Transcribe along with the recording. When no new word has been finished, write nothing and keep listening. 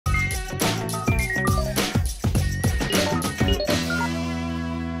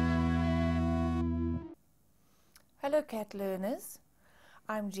Hello Cat Learners,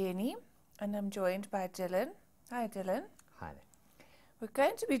 I'm Jenny and I'm joined by Dylan. Hi Dylan. Hi there. We're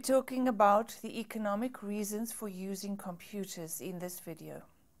going to be talking about the economic reasons for using computers in this video.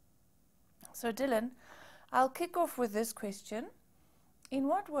 So Dylan, I'll kick off with this question. In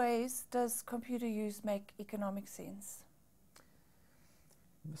what ways does computer use make economic sense?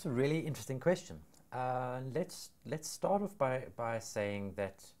 That's a really interesting question. Let's start off by saying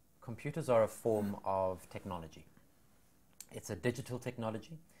that computers are a form of technology. It's a digital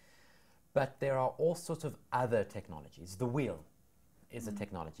technology, but there are all sorts of other technologies. The wheel is a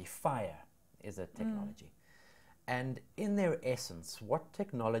technology. Fire is a technology. And in their essence, what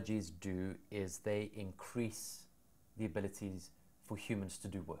technologies do is they increase the abilities for humans to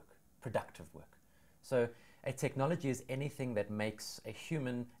do work, productive work. So a technology is anything that makes a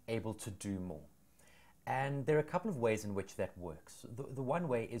human able to do more. And there are a couple of ways in which that works. The one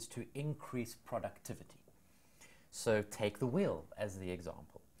way is to increase productivity. So take the wheel as the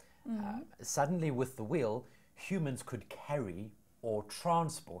example. Suddenly with the wheel, humans could carry or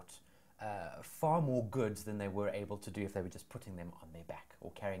transport far more goods than they were able to do if they were just putting them on their back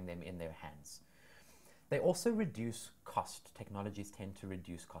or carrying them in their hands. They also reduce cost. Technologies tend to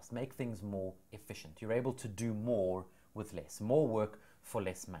reduce cost, make things more efficient. You're able to do more with less, more work for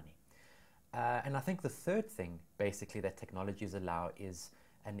less money. And I think the third thing, basically, that technologies allow is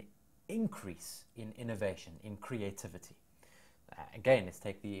an increase in innovation, in creativity. Again, let's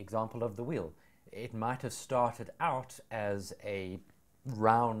take the example of the wheel. It might have started out as a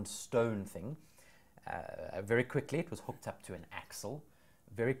round stone thing. Very quickly, it was hooked up to an axle.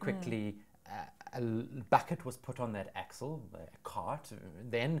 Very quickly, a bucket was put on that axle, a cart.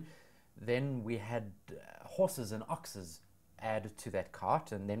 Then we had horses and oxes added to that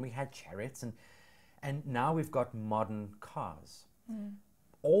cart, and then we had chariots, and now we've got modern cars.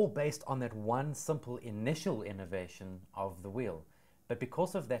 All based on that one simple initial innovation of the wheel. But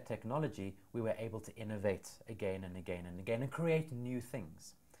because of that technology, we were able to innovate again and again and again and create new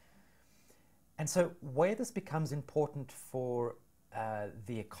things. And so where this becomes important for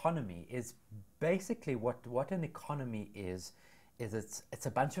the economy is basically what an economy is it's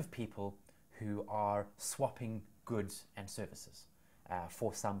a bunch of people who are swapping goods and services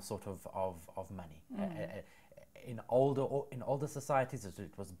for some sort of money. In older societies,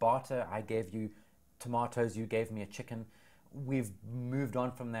 it was barter. I gave you tomatoes, you gave me a chicken. We've moved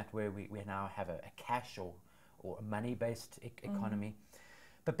on from that where we now have a cash or a money-based economy.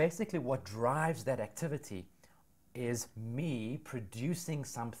 But basically what drives that activity is me producing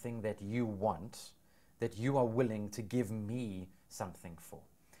something that you want, that you are willing to give me something for.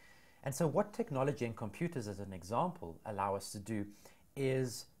 And so what technology and computers, as an example, allow us to do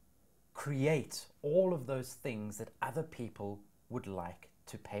is create all of those things that other people would like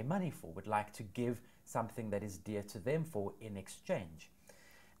to pay money for, would like to give something that is dear to them for in exchange.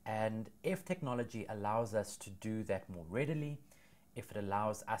 And if technology allows us to do that more readily, if it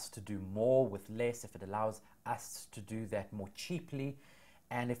allows us to do more with less, if it allows us to do that more cheaply,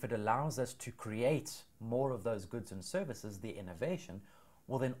 and if it allows us to create more of those goods and services, the innovation,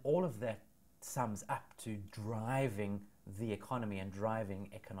 well then all of that sums up to driving the economy and driving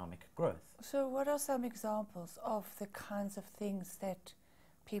economic growth. So what are some examples of the kinds of things that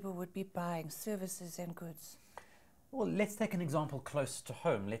people would be buying, services and goods? Well, let's take an example close to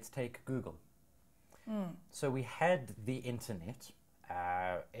home. Let's take Google. So we had the internet.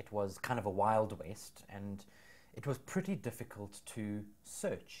 It was kind of a wild west, and it was pretty difficult to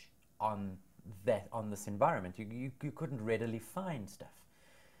search on this environment. You couldn't readily find stuff.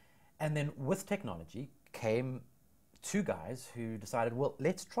 And then with technology came two guys who decided, well,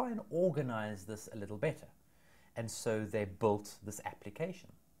 let's try and organize this a little better. And so they built this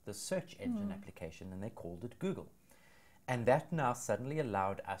application, the search engine application, and they called it Google. And that now suddenly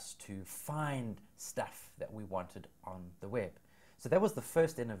allowed us to find stuff that we wanted on the web. So that was the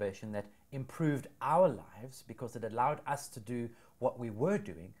first innovation that improved our lives because it allowed us to do what we were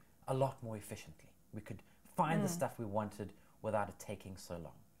doing a lot more efficiently. We could find the stuff we wanted without it taking so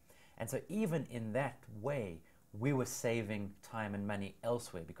long. And so even in that way, we were saving time and money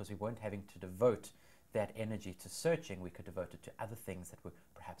elsewhere because we weren't having to devote that energy to searching. We could devote it to other things that were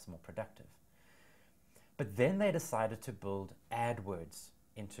perhaps more productive. But then they decided to build AdWords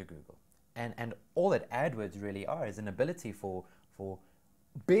into Google. And all that AdWords really are is an ability for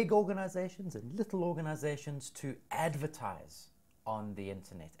big organizations and little organizations to advertise on the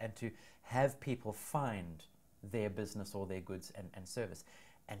internet and to have people find their business or their goods and service.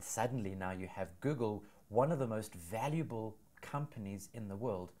 And suddenly now you have Google, one of the most valuable companies in the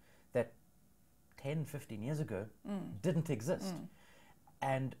world that 10, 15 years ago didn't exist.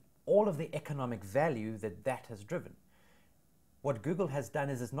 And all of the economic value that has driven. what Google has done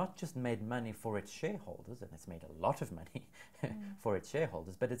is it's not just made money for its shareholders, and it's made a lot of money for its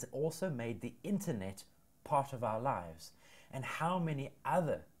shareholders, but it's also made the internet part of our lives. And how many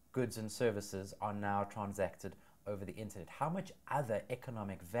other goods and services are now transacted over the internet? How much other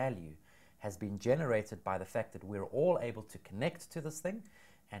economic value has been generated by the fact that we're all able to connect to this thing,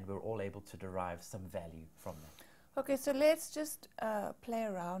 and we're all able to derive some value from that? Okay, so let's just play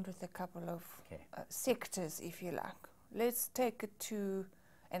around with a couple of Okay. sectors, if you like. Let's take it to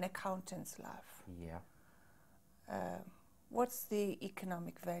an accountant's life. Yeah. What's the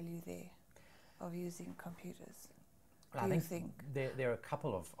economic value there of using computers? Well, Do I you think think? there are a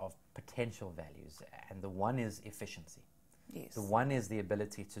couple of potential values, and the one is efficiency. Yes. The one is the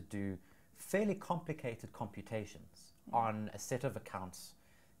ability to do fairly complicated computations on a set of accounts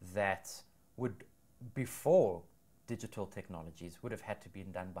that would, before digital technologies, would have had to be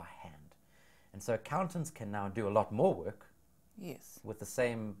done by hand. And so accountants can now do a lot more work Yes. with the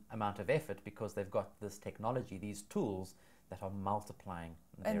same amount of effort because they've got this technology, these tools that are multiplying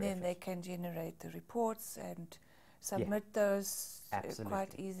their And then effort. they can generate the reports and submit those Absolutely.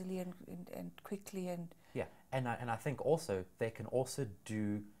 quite easily and quickly. And Yeah, and I think also they can also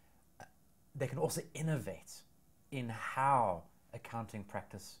innovate in how accounting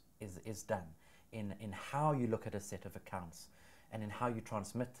practice is done, in how you look at a set of accounts, and in how you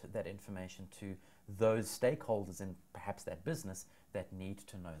transmit that information to those stakeholders in perhaps that business that need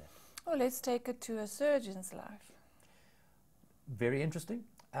to know that. oh, let's take it to a surgeon's life. Very interesting.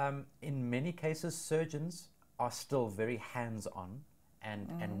 In many cases, surgeons are still very hands-on,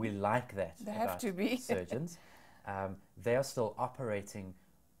 and we like that They have about to be. surgeons. They are still operating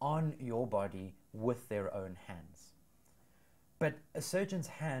on your body with their own hands. But a surgeon's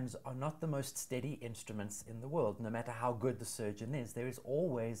hands are not the most steady instruments in the world. No matter how good the surgeon is, there is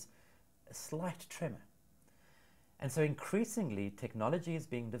always a slight tremor. And so increasingly, technology is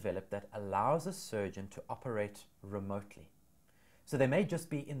being developed that allows a surgeon to operate remotely. So they may just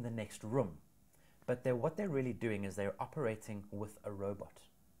be in the next room, but what they're really doing is they're operating with a robot.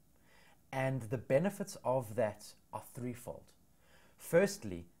 And the benefits of that are threefold.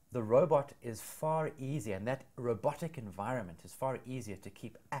 Firstly, the robot is far easier, and that robotic environment is far easier to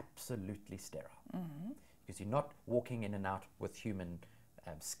keep absolutely sterile. Because you're not walking in and out with human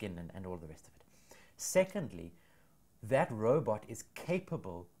skin and all the rest of it. Secondly, that robot is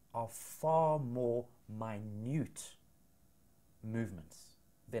capable of far more minute movements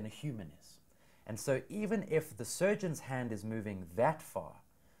than a human is. And so even if the surgeon's hand is moving that far,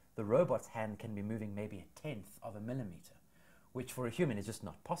 the robot's hand can be moving maybe 1/10 of a millimeter, which for a human is just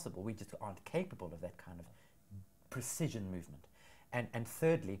not possible. We just aren't capable of that kind of precision movement. And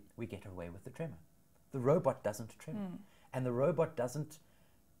thirdly, we get away with the tremor. The robot doesn't tremor. And the robot doesn't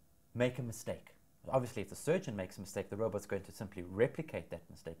make a mistake. Obviously, if the surgeon makes a mistake, the robot's going to simply replicate that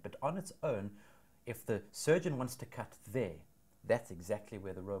mistake. But on its own, if the surgeon wants to cut there, that's exactly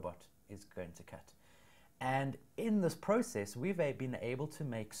where the robot is going to cut. And in this process, we've been able to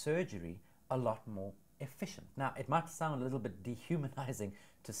make surgery a lot more efficient. Now, it might sound a little bit dehumanizing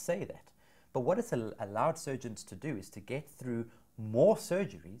to say that, but what it's allowed surgeons to do is to get through more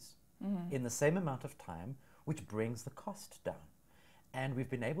surgeries in the same amount of time, which brings the cost down. And we've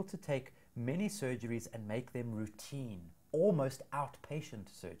been able to take many surgeries and make them routine, almost outpatient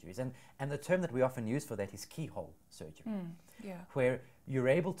surgeries. And the term that we often use for that is keyhole surgery, Yeah. where you're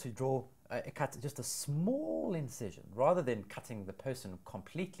able to cut just a small incision rather than cutting the person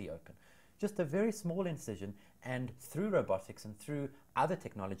completely open. Just a very small incision, and through robotics and through other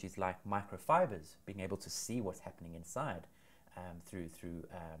technologies like microfibers, being able to see what's happening inside through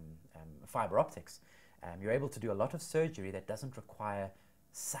fiber optics, you're able to do a lot of surgery that doesn't require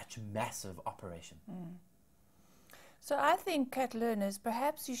such massive operation. So I think, Cat learners,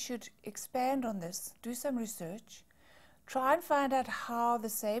 perhaps you should expand on this, do some research, try and find out how the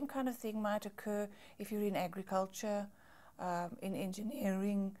same kind of thing might occur if you're in agriculture, in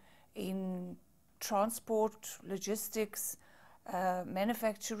engineering, in transport, logistics,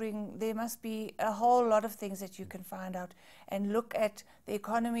 manufacturing. There must be a whole lot of things that you can find out, and look at the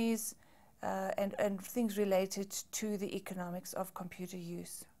economies and things related to the economics of computer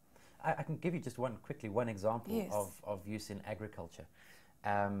use. I can give you just one example Yes. of use in agriculture,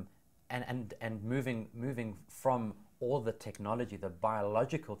 and moving from all the technology, the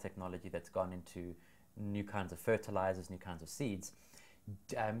biological technology that's gone into new kinds of fertilizers, new kinds of seeds,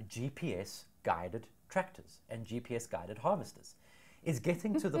 GPS guided tractors and GPS guided harvesters is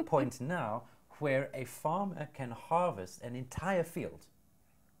getting to the point now where a farmer can harvest an entire field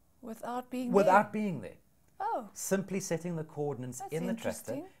Without being without being there. Oh, Simply setting the coordinates That's in the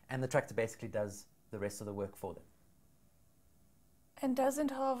tractor, interesting. and the tractor basically does the rest of the work for them. And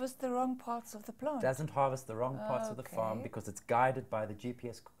doesn't harvest the wrong parts of the plant. Doesn't harvest the wrong parts of the farm Okay. because it's guided by the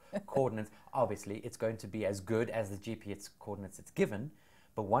GPS coordinates. Obviously, it's going to be as good as the GPS coordinates it's given,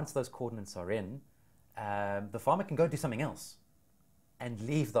 but once those coordinates are in, the farmer can go do something else and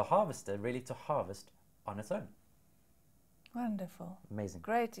leave the harvester really to harvest on its own. Wonderful. Amazing.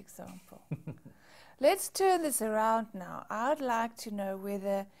 Great example. Let's turn this around now. I'd like to know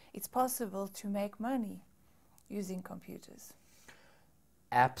whether it's possible to make money using computers.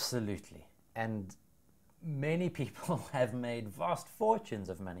 Absolutely. And many people have made vast fortunes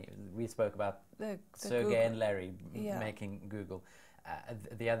of money. We spoke about The Sergey Google. and Larry Yeah. making Google.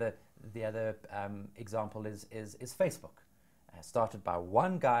 The other example is Facebook. Started by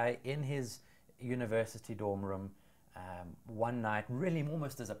one guy in his university dorm room one night, really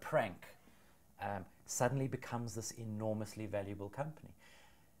almost as a prank, suddenly becomes this enormously valuable company.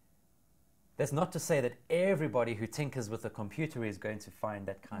 That's not to say that everybody who tinkers with a computer is going to find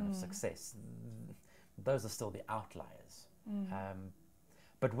that kind of success. Those are still the outliers.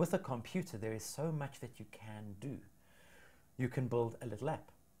 But with a computer, there is so much that you can do. You can build a little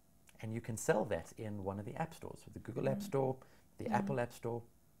app, and you can sell that in one of the app stores, the Google App Store, the Apple App Store.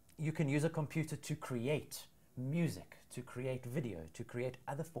 You can use a computer to create music, to create video, to create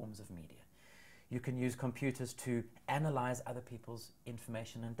other forms of media. You can use computers to analyze other people's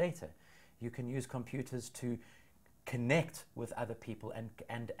information and data. You can use computers to connect with other people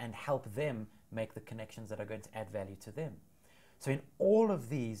and help them make the connections that are going to add value to them. So in all of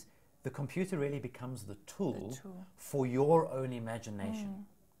these, the computer really becomes the tool for your own imagination.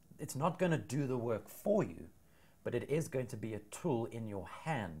 It's not going to do the work for you, but it is going to be a tool in your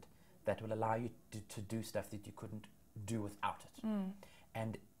hand that will allow you to do stuff that you couldn't do without it.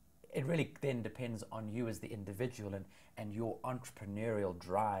 And it really then depends on you as the individual and your entrepreneurial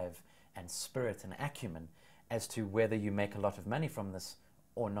drive and spirit and acumen as to whether you make a lot of money from this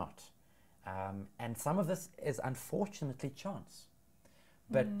or not. And some of this is unfortunately chance.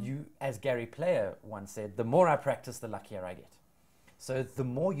 But you, as Gary Player once said, the more I practice, the luckier I get. So the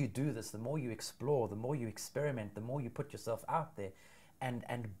more you do this, the more you explore, the more you experiment, the more you put yourself out there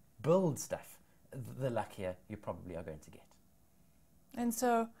and build stuff, the luckier you probably are going to get. And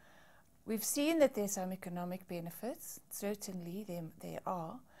so we've seen that there's some economic benefits. Certainly there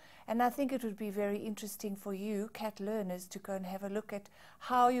are. And I think it would be very interesting for you, cat learners, to go and have a look at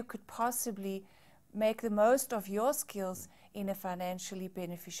how you could possibly make the most of your skills in a financially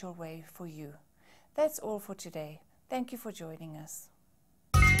beneficial way for you. That's all for today. Thank you for joining us.